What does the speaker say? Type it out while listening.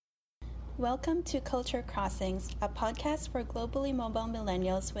Welcome to Culture Crossings, a podcast for globally mobile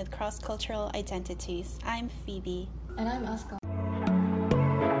millennials with cross-cultural identities. I'm Phoebe. And I'm Asuka.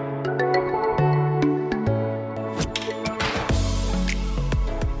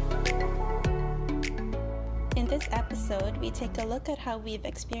 In this episode, we take a look at how we've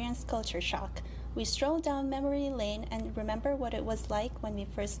experienced culture shock. We stroll down memory lane and remember what it was like when we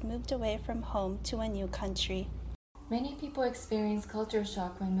first moved away from home to a new country. Many people experience culture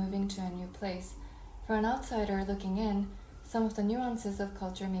shock when moving to a new place. For an outsider looking in, some of the nuances of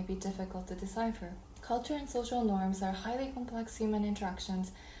culture may be difficult to decipher. Culture and social norms are highly complex human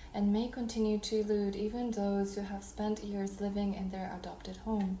interactions and may continue to elude even those who have spent years living in their adopted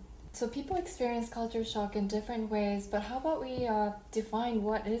home. So people experience culture shock in different ways, but how about we define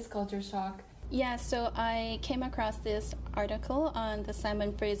what is culture shock? Yeah, so I came across this article on the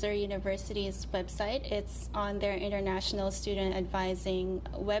Simon Fraser University's website. It's on their International Student Advising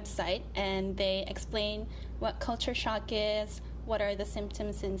website, and they explain what culture shock is, what are the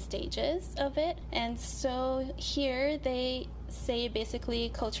symptoms and stages of it. And so here they say basically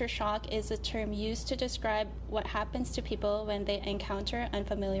culture shock is a term used to describe what happens to people when they encounter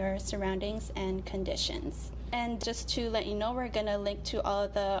unfamiliar surroundings and conditions. And just to let you know, we're going to link to all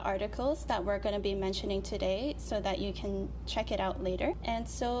the articles that we're going to be mentioning today so that you can check it out later. And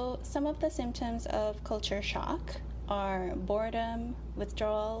so some of the symptoms of culture shock are boredom,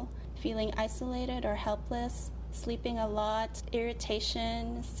 withdrawal, feeling isolated or helpless, sleeping a lot,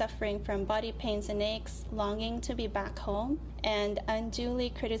 irritation, suffering from body pains and aches, longing to be back home, and unduly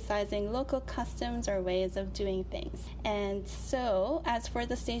criticizing local customs or ways of doing things. And so, as for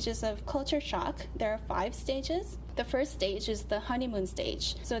the stages of culture shock, there are 5 stages. The first stage is the honeymoon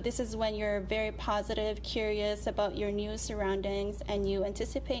stage. So this is when you're very positive, curious about your new surroundings, and you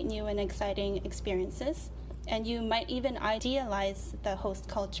anticipate new and exciting experiences. And you might even idealize the host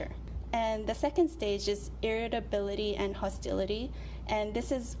culture. And the second stage is irritability and hostility. And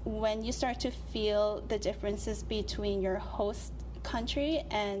this is when you start to feel the differences between your host country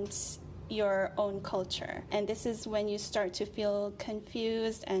and your own culture. And this is when you start to feel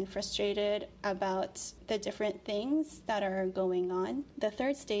confused and frustrated about the different things that are going on. The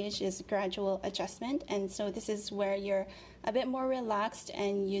third stage is gradual adjustment. And so this is where you're a bit more relaxed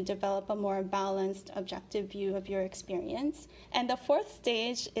and you develop a more balanced, objective view of your experience. And the fourth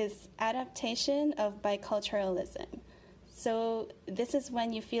stage is adaptation of biculturalism. So this is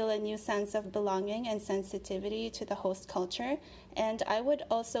when you feel a new sense of belonging and sensitivity to the host culture. And I would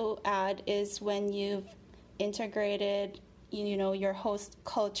also add is when you've integrated, your host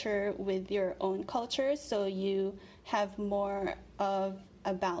culture with your own culture, so you have more of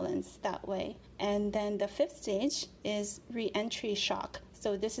a balance that way. And then the fifth stage is re-entry shock.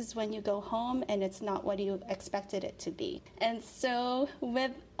 So this is when you go home and it's not what you expected it to be. And so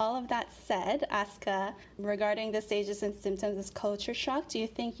with all of that said, Asuka, regarding the stages and symptoms of culture shock, do you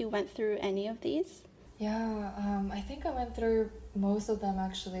think you went through any of these? Yeah, I think I went through most of them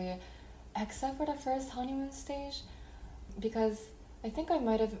actually, except for the first honeymoon stage, because I think I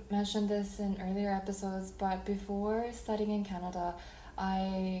might have mentioned this in earlier episodes, but before studying in Canada,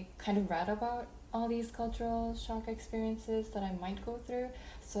 I kind of read about all these cultural shock experiences that I might go through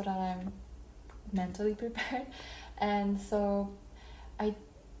so that I'm mentally prepared. And so I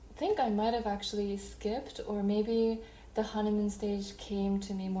think I might have actually skipped, or maybe the honeymoon stage came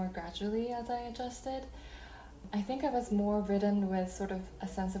to me more gradually as I adjusted. I think I was more ridden with sort of a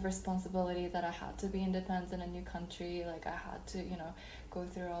sense of responsibility that I had to be independent in a new country, like I had to, go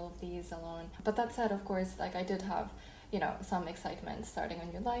through all of these alone. But that said, of course, like I did have some excitement starting a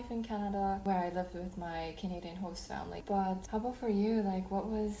new life in Canada, where I lived with my Canadian host family. But how about for you? Like, what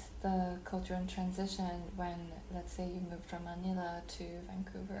was the cultural transition when, let's say, you moved from Manila to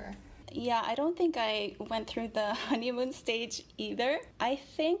Vancouver? Yeah, I don't think I went through the honeymoon stage either. I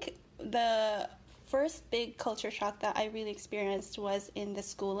think the first big culture shock that I really experienced was in the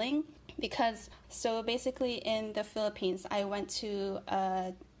schooling, because so basically in the Philippines, I went to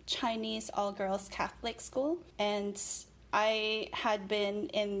a Chinese all-girls Catholic school, and I had been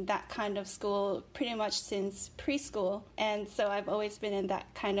in that kind of school pretty much since preschool, and so I've always been in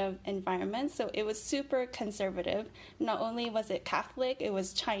that kind of environment. So it was super conservative. Not only was it Catholic, it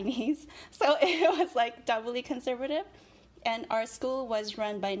was Chinese, so it was like doubly conservative. And our school was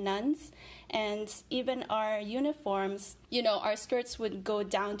run by nuns, and even our uniforms, our skirts would go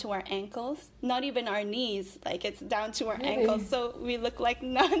down to our ankles, not even our knees, like it's down to our ankles, so we look like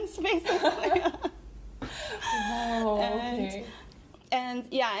nuns basically. Wow, okay. And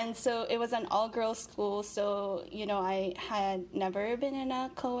yeah, and so it was an all-girls school, so I had never been in a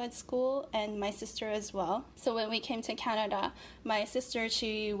co-ed school, and my sister as well. So when we came to Canada, my sister,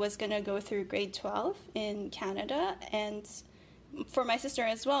 she was going to go through grade 12 in Canada, and for my sister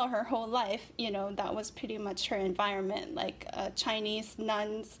as well, her whole life, that was pretty much her environment, like a Chinese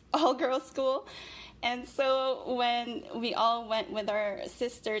nuns all-girls school. And so when we all went with our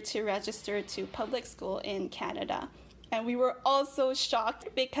sister to register to public school in Canada, and we were all so shocked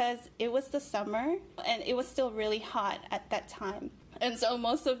because it was the summer and it was still really hot at that time. And so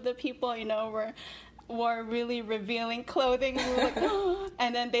most of the people, wore really revealing clothing. And we were like, oh.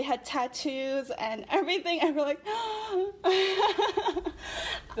 And then they had tattoos and everything. And we're like, oh.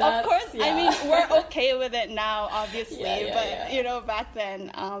 Of course, yeah. I mean, we're okay with it now, obviously. But back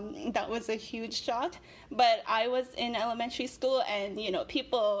then, that was a huge shock. But I was in elementary school and,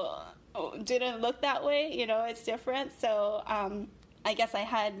 people didn't look that way. It's different. So I guess I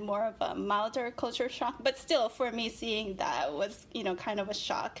had more of a milder culture shock, but still, for me, seeing that was, kind of a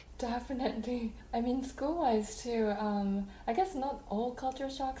shock. Definitely. I mean, school-wise, too, I guess not all culture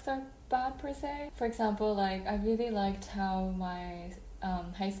shocks are bad, per se. For example, I really liked how my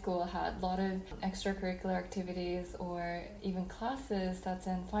high school had a lot of extracurricular activities or even classes that's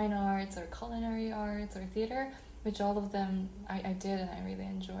in fine arts or culinary arts or theater, which all of them I did and I really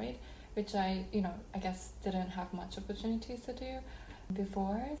enjoyed, which I guess didn't have much opportunities to do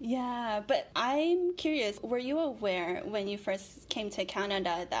before. Yeah, but I'm curious, were you aware when you first came to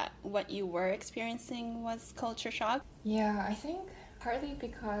Canada that what you were experiencing was culture shock? Yeah, I think partly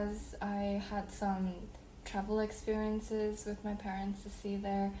because I had some travel experiences with my parents to see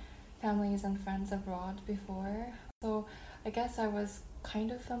their families and friends abroad before. So I guess I was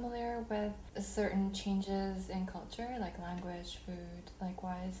kind of familiar with certain changes in culture, like language, food,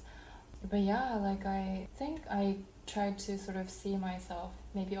 likewise. But yeah, I think I tried to sort of see myself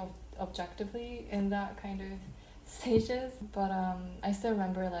maybe objectively in that kind of stages. But I still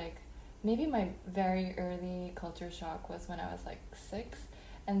remember maybe my very early culture shock was when I was 6,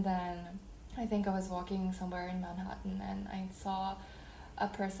 and then I think I was walking somewhere in Manhattan and I saw a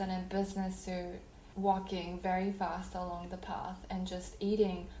person in business suit walking very fast along the path and just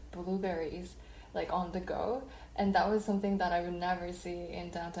eating blueberries on the go, and that was something that I would never see in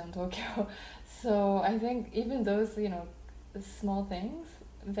downtown Tokyo. So I think even those small things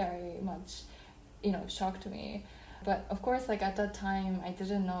very much shocked me. But of course, at that time, I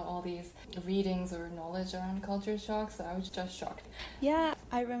didn't know all these readings or knowledge around culture shock, so I was just shocked. Yeah,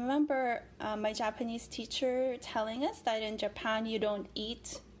 I remember my Japanese teacher telling us that in Japan you don't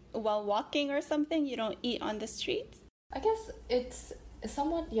eat while walking or something. You don't eat on the streets. I guess it's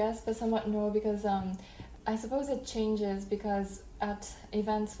somewhat yes, but somewhat no, because I suppose it changes because at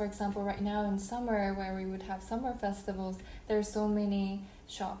events, for example, right now in summer where we would have summer festivals, there's so many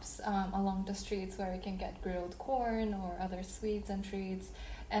shops along the streets where you can get grilled corn or other sweets and treats,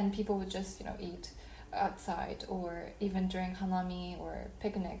 and people would just eat outside, or even during hanami or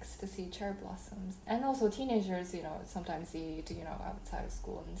picnics to see cherry blossoms. And also teenagers sometimes eat outside of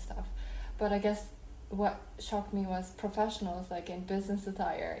school and stuff. But I guess what shocked me was professionals in business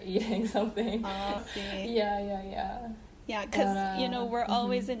attire eating something. Oh, see. Yeah. Yeah, because, we're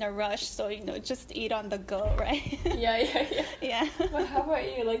always in a rush, so, just eat on the go, right? Yeah. Yeah. But how about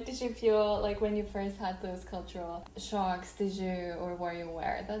you? Did you feel when you first had those cultural shocks, or were you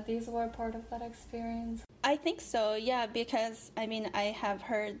aware that these were part of that experience? I think so, yeah, because, I have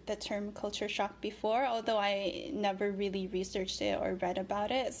heard the term culture shock before, although I never really researched it or read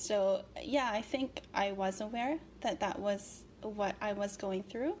about it. So, yeah, I think I was aware that was what I was going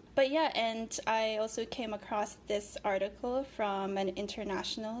through. But yeah, and I also came across this article from an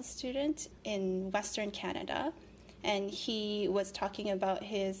international student in Western Canada, and he was talking about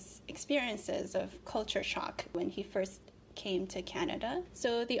his experiences of culture shock when he first came to Canada.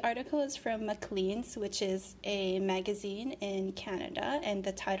 So the article is from Maclean's, which is a magazine in Canada, and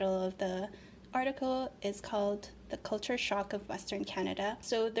the title of the article is called The Culture Shock of Western Canada.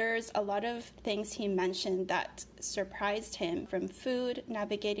 So there's a lot of things he mentioned that surprised him, from food,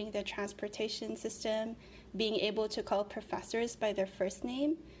 navigating the transportation system, being able to call professors by their first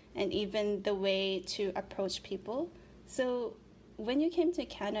name, and even the way to approach people. So when you came to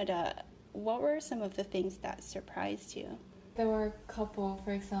Canada, what were some of the things that surprised you? There were a couple,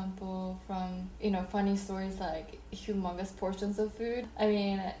 for example, from, funny stories like humongous portions of food.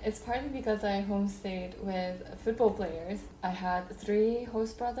 It's partly because I homestayed with football players. I had 3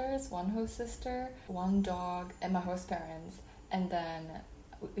 host brothers, 1 host sister, 1 dog, and my host parents. And then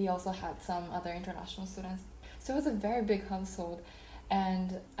we also had some other international students. So it was a very big household.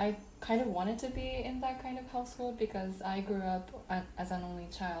 And I kind of wanted to be in that kind of household because I grew up as an only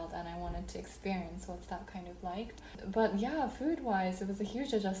child and I wanted to experience what's that kind of like. But yeah, food-wise, it was a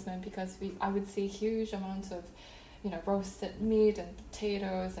huge adjustment because I would see huge amounts of, roasted meat and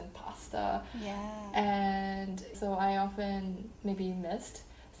potatoes and pasta. Yeah. And so I often maybe missed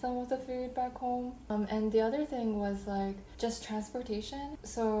some of the food back home. And the other thing was like just transportation.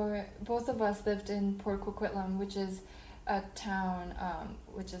 So both of us lived in Port Coquitlam, which is a town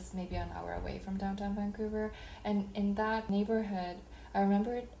which is maybe an hour away from downtown Vancouver. And in that neighborhood, I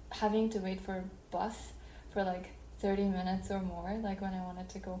remember having to wait for a bus for like 30 minutes or more, like when I wanted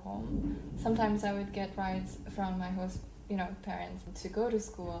to go home. Sometimes I would get rides from my host, parents to go to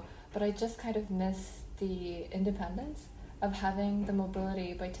school, but I just kind of miss the independence of having the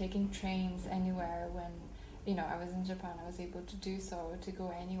mobility by taking trains anywhere. When I was in Japan, I was able to do so, to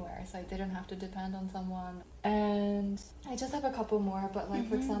go anywhere, so I didn't have to depend on someone. And I just have a couple more, but like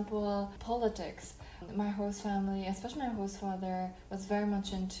for example, politics. My host family, especially my host father, was very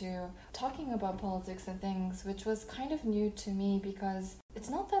much into talking about politics and things, which was kind of new to me because it's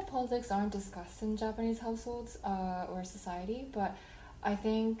not that politics aren't discussed in Japanese households or society, but I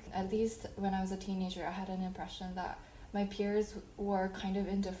think at least when I was a teenager, I had an impression that my peers were kind of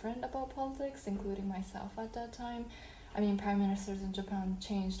indifferent about politics, including myself at that time. I mean, prime ministers in Japan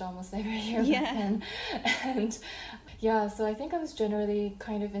changed almost every year. Yeah. And yeah, so I think I was generally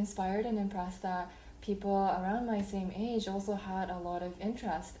kind of inspired and impressed that people around my same age also had a lot of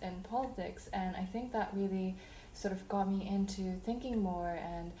interest in politics. And I think that really sort of got me into thinking more,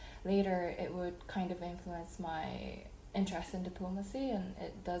 and later it would kind of influence my interest in diplomacy, and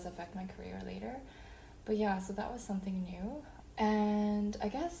it does affect my career later. But yeah, so that was something new. And I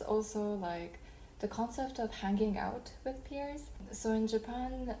guess also like the concept of hanging out with peers. So in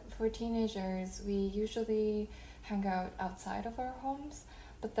Japan, for teenagers, we usually hang out outside of our homes.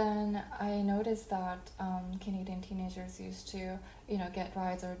 But then I noticed that Canadian teenagers used to, get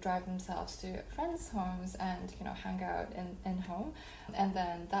rides or drive themselves to friends' homes and, hang out in home. And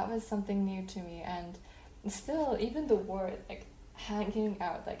then that was something new to me. And still, even the word, like, hanging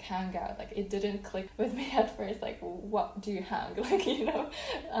out, like hang out, like it didn't click with me at first, like what do you hang,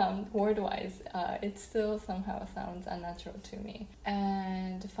 like word wise, it still somehow sounds unnatural to me.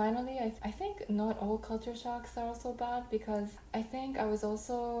 And finally, I think not all culture shocks are also bad, because I think I was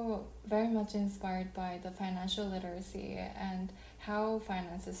also very much inspired by the financial literacy and how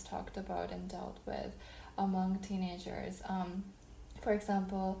finance is talked about and dealt with among teenagers. For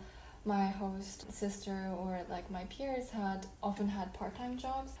example, my host sister or like my peers often had part-time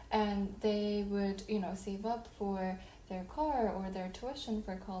jobs, and they would save up for their car or their tuition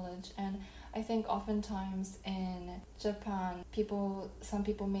for college. And I think oftentimes in Japan, some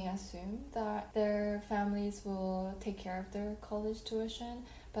people may assume that their families will take care of their college tuition,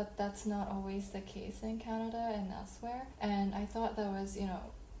 but that's not always the case in Canada and elsewhere. And I thought that was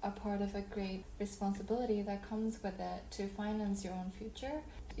a part of a great responsibility that comes with it, to finance your own future.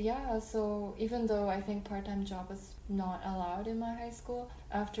 Yeah, so even though I think part-time job was not allowed in my high school,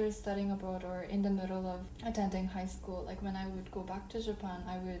 after studying abroad or in the middle of attending high school, like when I would go back to Japan,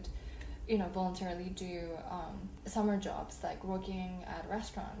 I would voluntarily do summer jobs, like working at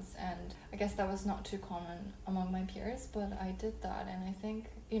restaurants. And I guess that was not too common among my peers, but I did that, and I think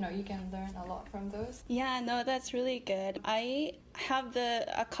you can learn a lot from those. Yeah, no, that's really good. I have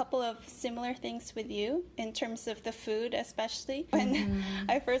a couple of similar things with you in terms of the food, especially when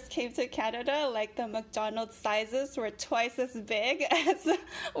I first came to Canada. Like the McDonald's sizes were twice as big as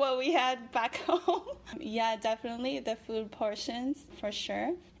what we had back home. Yeah, definitely the food portions for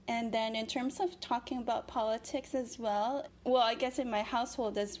sure. And then in terms of talking about politics as well, I guess in my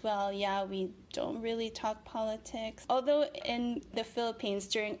household as well, yeah, we don't really talk politics. Although in the Philippines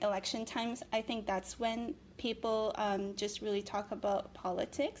during election times, I think that's when people just really talk about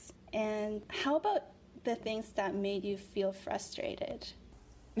politics. And how about the things that made you feel frustrated?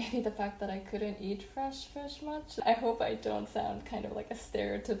 Maybe the fact that I couldn't eat fresh fish much. I hope I don't sound kind of like a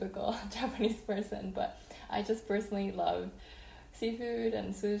stereotypical Japanese person, but I just personally love seafood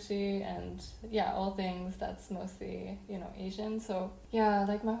and sushi and all things that's mostly Asian. So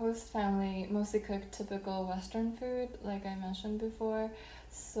like my host family mostly cooked typical Western food, like I mentioned before.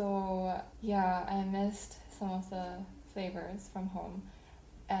 So I missed some of the flavors from home.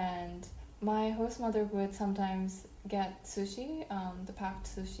 And my host mother would sometimes get sushi, the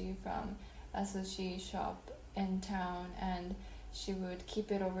packed sushi from a sushi shop in town, and she would keep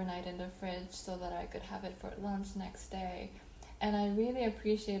it overnight in the fridge so that I could have it for lunch next day. And I really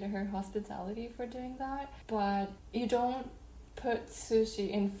appreciated her hospitality for doing that. But you don't put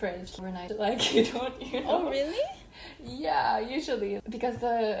sushi in fridge overnight. Like, you don't, Oh, really? Yeah, usually because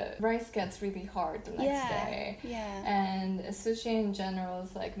the rice gets really hard the next day. Yeah. And sushi in general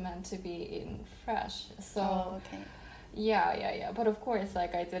is like meant to be eaten fresh. So Okay. yeah. But of course,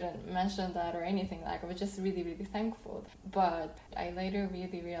 like I didn't mention that or anything. Like I was just really, really thankful. But I later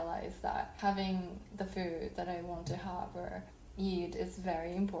really realized that having the food that I want to have or eat is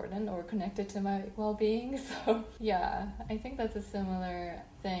very important or connected to my well-being. So yeah, I think that's a similar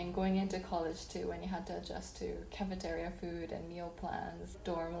thing going into college too, when you had to adjust to cafeteria food and meal plans,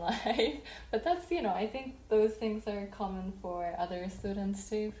 dorm life. But that's, I think those things are common for other students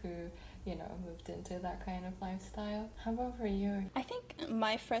too who moved into that kind of lifestyle. How about for you? I think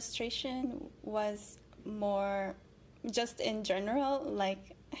my frustration was more just in general,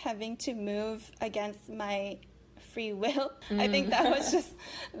 like having to move against my free will. I think that was just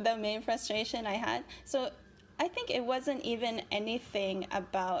the main frustration I had. So I think it wasn't even anything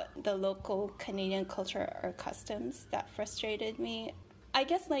about the local Canadian culture or customs that frustrated me. I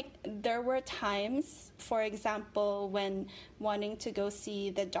guess there were times, for example, when wanting to go see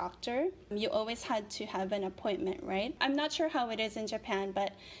the doctor, you always had to have an appointment, right? I'm not sure how it is in Japan,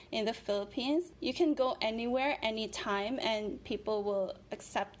 but in the Philippines, you can go anywhere, anytime, and people will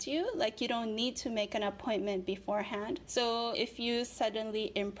accept you. Like, you don't need to make an appointment beforehand. So if you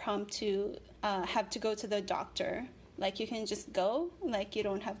suddenly impromptu have to go to the doctor, you can just go, you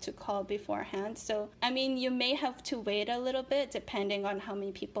don't have to call beforehand. So, I mean, you may have to wait a little bit depending on how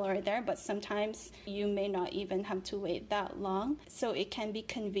many people are there, but sometimes you may not even have to wait that long. So it can be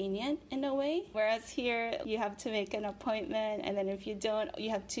convenient in a way. Whereas here, you have to make an appointment, and then if you don't,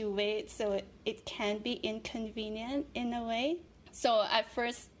 you have to wait. So it can be inconvenient in a way. So at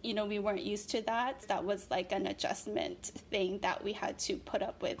first, we weren't used to that. That was an adjustment thing that we had to put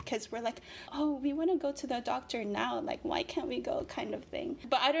up with, because we're like, oh, we want to go to the doctor now. Why can't we go, kind of thing.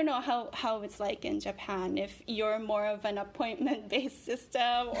 But I don't know how it's like in Japan, if you're more of an appointment-based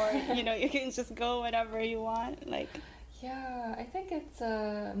system or, you can just go whenever you want. Yeah, I think it's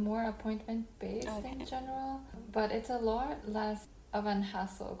more appointment-based in general. But it's a lot less of an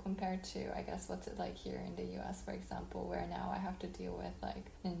hassle compared to, I guess, what's it like here in the US, for example, where now I have to deal with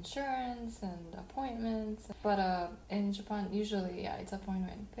insurance and appointments. But in Japan, usually, yeah, it's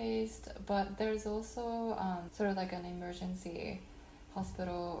appointment based, but there's also sort of an emergency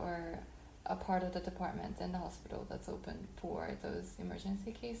hospital or a part of the department in the hospital that's open for those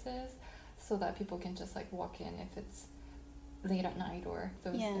emergency cases, so that people can just walk in if it's late at night or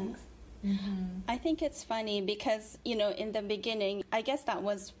those things. Mm-hmm. I think it's funny because, in the beginning, I guess that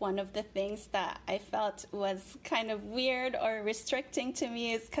was one of the things that I felt was kind of weird or restricting to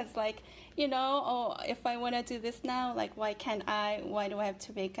me, is because, if I want to do this now, why can't I? Why do I have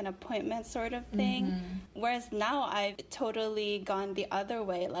to make an appointment, sort of thing? Mm-hmm. Whereas now I've totally gone the other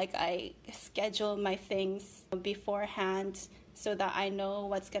way. I schedule my things beforehand, so that I know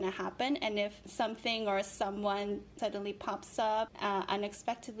what's going to happen. And if something or someone suddenly pops up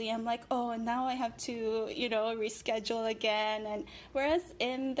unexpectedly, I'm like, oh, now I have to, reschedule again. And whereas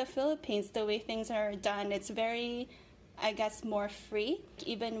in the Philippines, the way things are done, it's very, I guess, more free.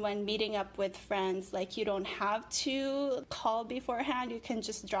 Even when meeting up with friends, you don't have to call beforehand. You can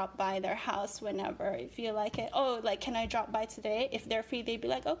just drop by their house whenever you feel like it. Oh, can I drop by today? If they're free, they'd be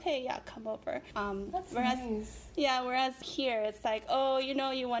like, okay, yeah, come over. That's nice. Yeah, whereas here, it's oh,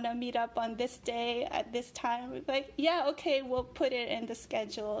 you want to meet up on this day at this time. It's yeah, okay, we'll put it in the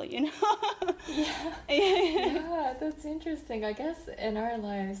schedule, Yeah. Yeah, that's interesting. I guess in our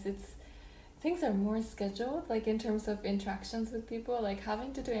lives, things are more scheduled, in terms of interactions with people.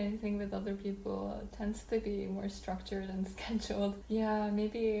 Having to do anything with other people tends to be more structured and scheduled. Yeah,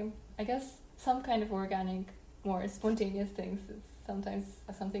 maybe, I guess, some kind of organic, more spontaneous things is sometimes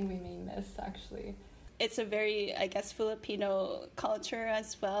something we may miss, actually. It's a very, I guess, Filipino culture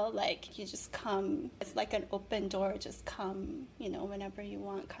as well. You just come, it's an open door, just come, whenever you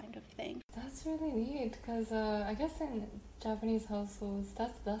want, kind of thing. That's really neat, because I guess in Japanese households,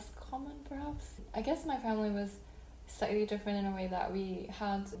 that's less common, perhaps. I guess my family was slightly different in a way that we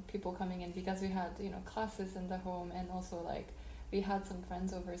had people coming in because we had, classes in the home, and also, we had some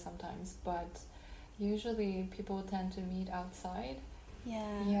friends over sometimes, but usually people tend to meet outside.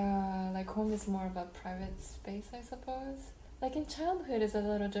 Yeah, home is more of a private space, I suppose. In childhood, it's a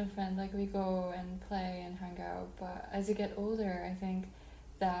little different. We go and play and hang out, but as you get older, I think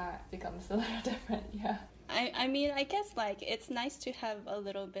that becomes a little different, yeah. I mean, I guess, it's nice to have a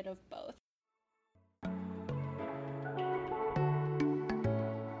little bit of both.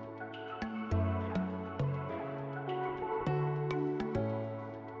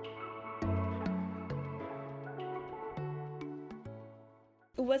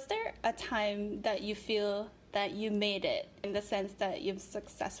 Was there a time that you feel that you made it, in the sense that you've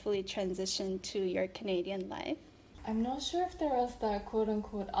successfully transitioned to your Canadian life? I'm not sure if there was that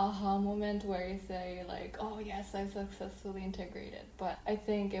quote-unquote aha moment where you say like, oh yes, I successfully integrated, but I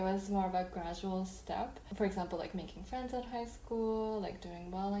think it was more of a gradual step. For example, like making friends at high school, like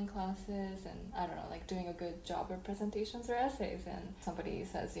doing well in classes, and I don't know, like doing a good job of presentations or essays, and somebody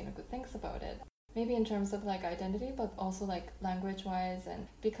says, good things about it. Maybe in terms of like identity, but also like language-wise, and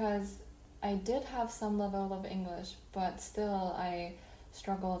because I did have some level of English, but still I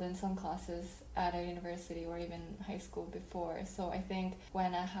struggled in some classes at a university or even high school before. So I think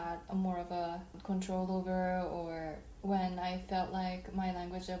when I had more of a control over, or when I felt like my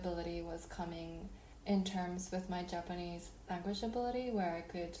language ability was coming in terms with my Japanese language ability, where I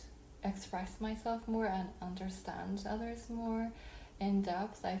could express myself more and understand others more in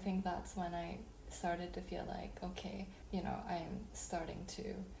depth, I think that's when I started to feel like, okay, I'm starting to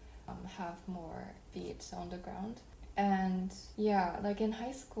have more feet on the ground. And yeah, like in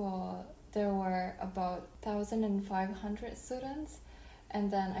high school, there were about 1,500 students,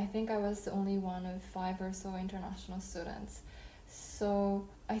 and then I think I was the only one of 5 or so international students. So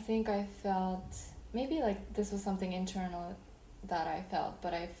I think I felt, maybe like this was something internal that I felt,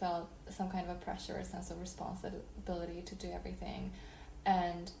 but I felt some kind of a pressure, a sense of responsibility to do everything.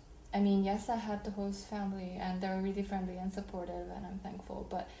 And I mean, yes, I had the host family, and they were really friendly and supportive, and I'm thankful,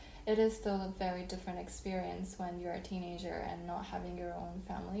 but it is still a very different experience when you're a teenager and not having your own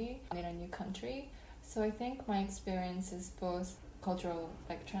family in a new country. So I think my experience is both cultural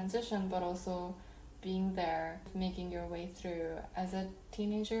like transition, but also being there, making your way through as a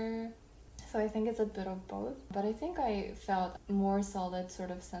teenager. So I think it's a bit of both. But I think I felt more solid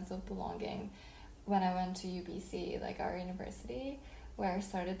sort of sense of belonging when I went to UBC, like our university, where I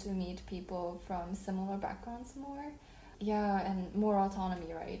started to meet people from similar backgrounds more. Yeah, and more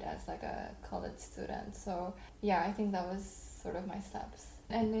autonomy, right, as like a college student. So yeah, I think that was sort of my steps.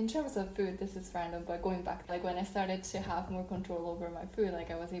 And in terms of food, this is random, but going back, like when I started to have more control over my food,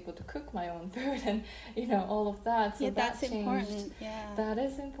 like I was able to cook my own food and, all of that. So yeah, that's changed. Important. Yeah. That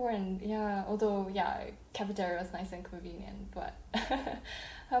is important, yeah. Although, yeah, cafeteria was nice and convenient, but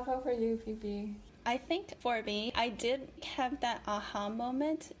how about for you, Phoebe? I think for me, I did have that aha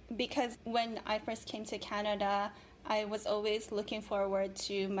moment because when I first came to Canada, I was always looking forward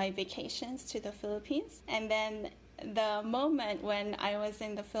to my vacations to the Philippines. And then the moment when I was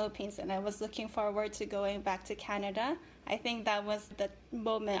in the Philippines and I was looking forward to going back to Canada, I think that was the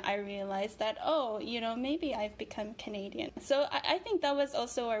moment I realized that, maybe I've become Canadian. So I think that was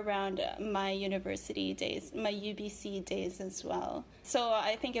also around my university days, my UBC days as well. So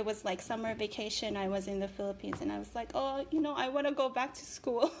I think it was like summer vacation. I was in the Philippines and I was like, I want to go back to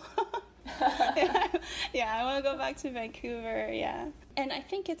school. Yeah, I want to go back to Vancouver, yeah. And I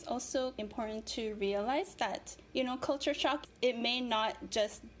think it's also important to realize that, culture shock, it may not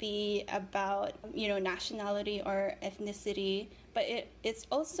just be about, nationality or ethnicity, but it's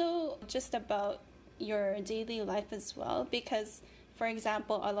also just about your daily life as well. Because, for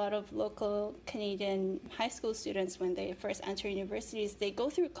example, a lot of local Canadian high school students, when they first enter universities, they go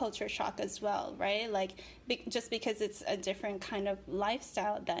through culture shock as well, right? Like, just because it's a different kind of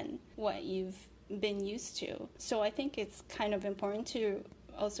lifestyle than what you've been used to. So I think it's kind of important to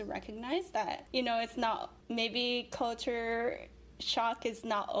also recognize that, it's not, maybe culture shock is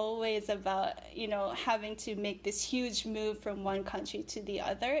not always about, having to make this huge move from one country to the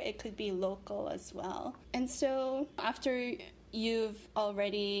other. It could be local as well. And so after you've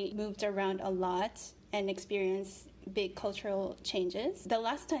already moved around a lot and experienced big cultural changes, the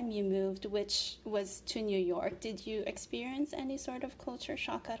last time you moved, which was to New York, did you experience any sort of culture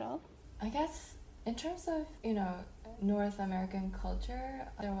shock at all? I guess in terms of, North American culture,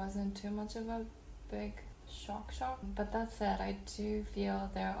 there wasn't too much of a big shock. But that said, I do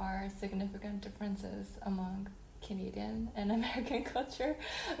feel there are significant differences among Canadian and American culture,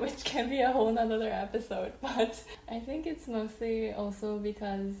 which can be a whole nother episode. But I think it's mostly also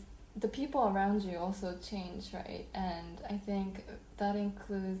because the people around you also change, right? And I think that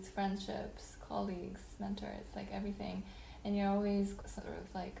includes friendships, colleagues, mentors, like everything. And you're always sort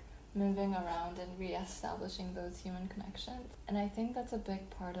of like moving around and re-establishing those human connections. And I think that's a big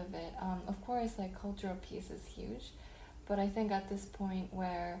part of it. Of course, like cultural piece is huge, but I think at this point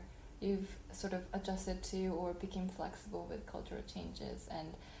where you've sort of adjusted to or became flexible with cultural changes and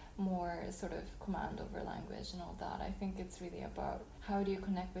more sort of command over language and all that, I think it's really about how do you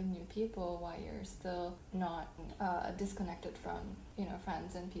connect with new people while you're still not disconnected from,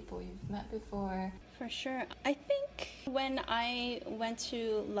 friends and people you've met before. For sure. I think when I went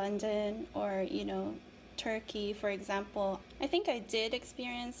to London or, Turkey, for example, I think I did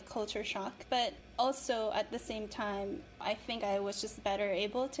experience culture shock, but also at the same time, I think I was just better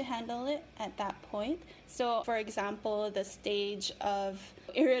able to handle it at that point. So, for example, the stage of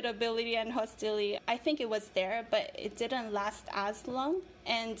irritability and hostility, I think it was there, but it didn't last as long,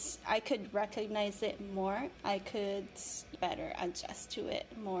 and I could recognize it more. I could better adjust to it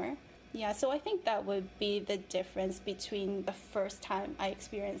more. Yeah, so I think that would be the difference between the first time I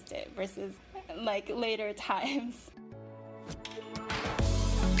experienced it versus like later times.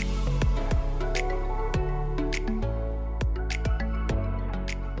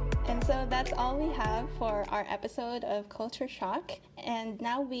 And so that's all we have for our episode of Culture Shock. And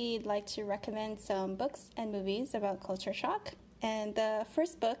now we'd like to recommend some books and movies about culture shock. And the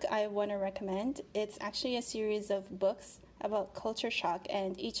first book I want to recommend, it's actually a series of books about culture shock,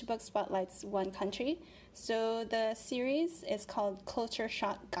 and each book spotlights one country. So the series is called Culture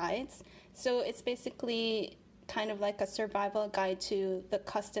Shock Guides. So it's basically kind of like a survival guide to the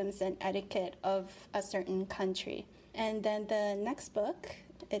customs and etiquette of a certain country. And then the next book,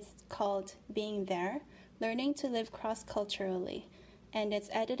 it's called Being There, Learning to Live Cross-Culturally. And it's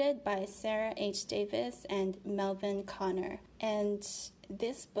edited by Sarah H. Davis and Melvin Connor. And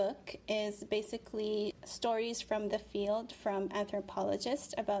this book is basically stories from the field from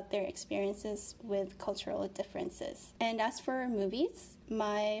anthropologists about their experiences with cultural differences. And as for movies,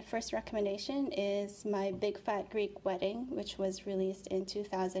 my first recommendation is My Big Fat Greek Wedding, which was released in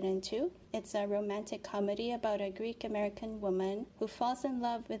 2002. It's a romantic comedy about a Greek-American woman who falls in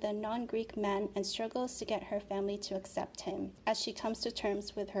love with a non-Greek man and struggles to get her family to accept him as she comes to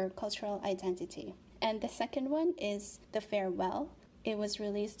terms with her cultural identity. And the second one is The Farewell. It was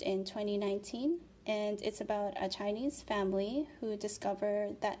released in 2019, and it's about a Chinese family who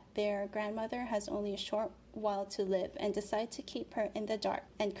discover that their grandmother has only a short while to live and decide to keep her in the dark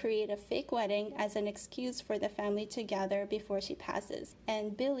and create a fake wedding as an excuse for the family to gather before she passes.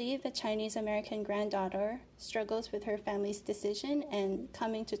 And Billy, the Chinese-American granddaughter, struggles with her family's decision and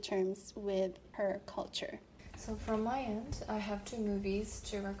coming to terms with her culture. So from my end, I have two movies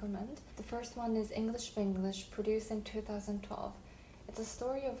to recommend. The first one is English Binglish, produced in 2012. It's a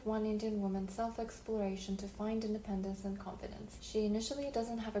story of one Indian woman's self-exploration to find independence and confidence. She initially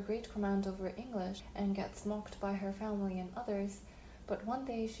doesn't have a great command over English and gets mocked by her family and others, but one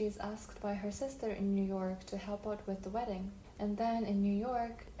day she is asked by her sister in New York to help out with the wedding. And then in New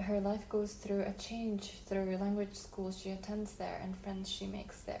York, her life goes through a change through language schools she attends there and friends she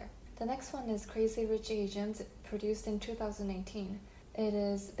makes there. The next one is Crazy Rich Asians, produced in 2018. It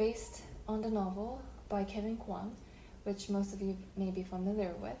is based on the novel by Kevin Kwan, which most of you may be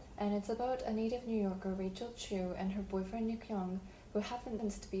familiar with, and it's about a native New Yorker, Rachel Chu, and her boyfriend Nick Young, who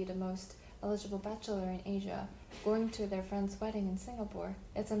happens to be the most eligible bachelor in Asia, going to their friend's wedding in Singapore.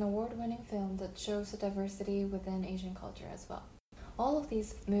 It's an award-winning film that shows the diversity within Asian culture as well. All of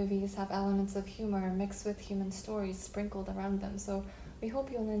these movies have elements of humor mixed with human stories sprinkled around them, so we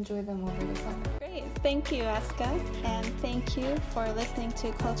hope you'll enjoy them over the summer. Great. Thank you, Asuka. And thank you for listening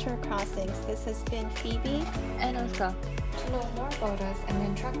to Culture Crossings. This has been Phoebe and Asuka. To know more about us and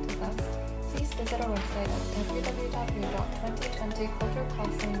interact with us, please visit our website at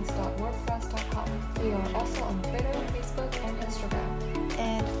www.2020culturecrossings.wordpress.com. We are also on Twitter, Facebook, and Instagram.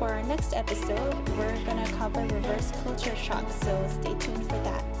 And for our next episode, we're going to cover reverse culture shock, so stay tuned.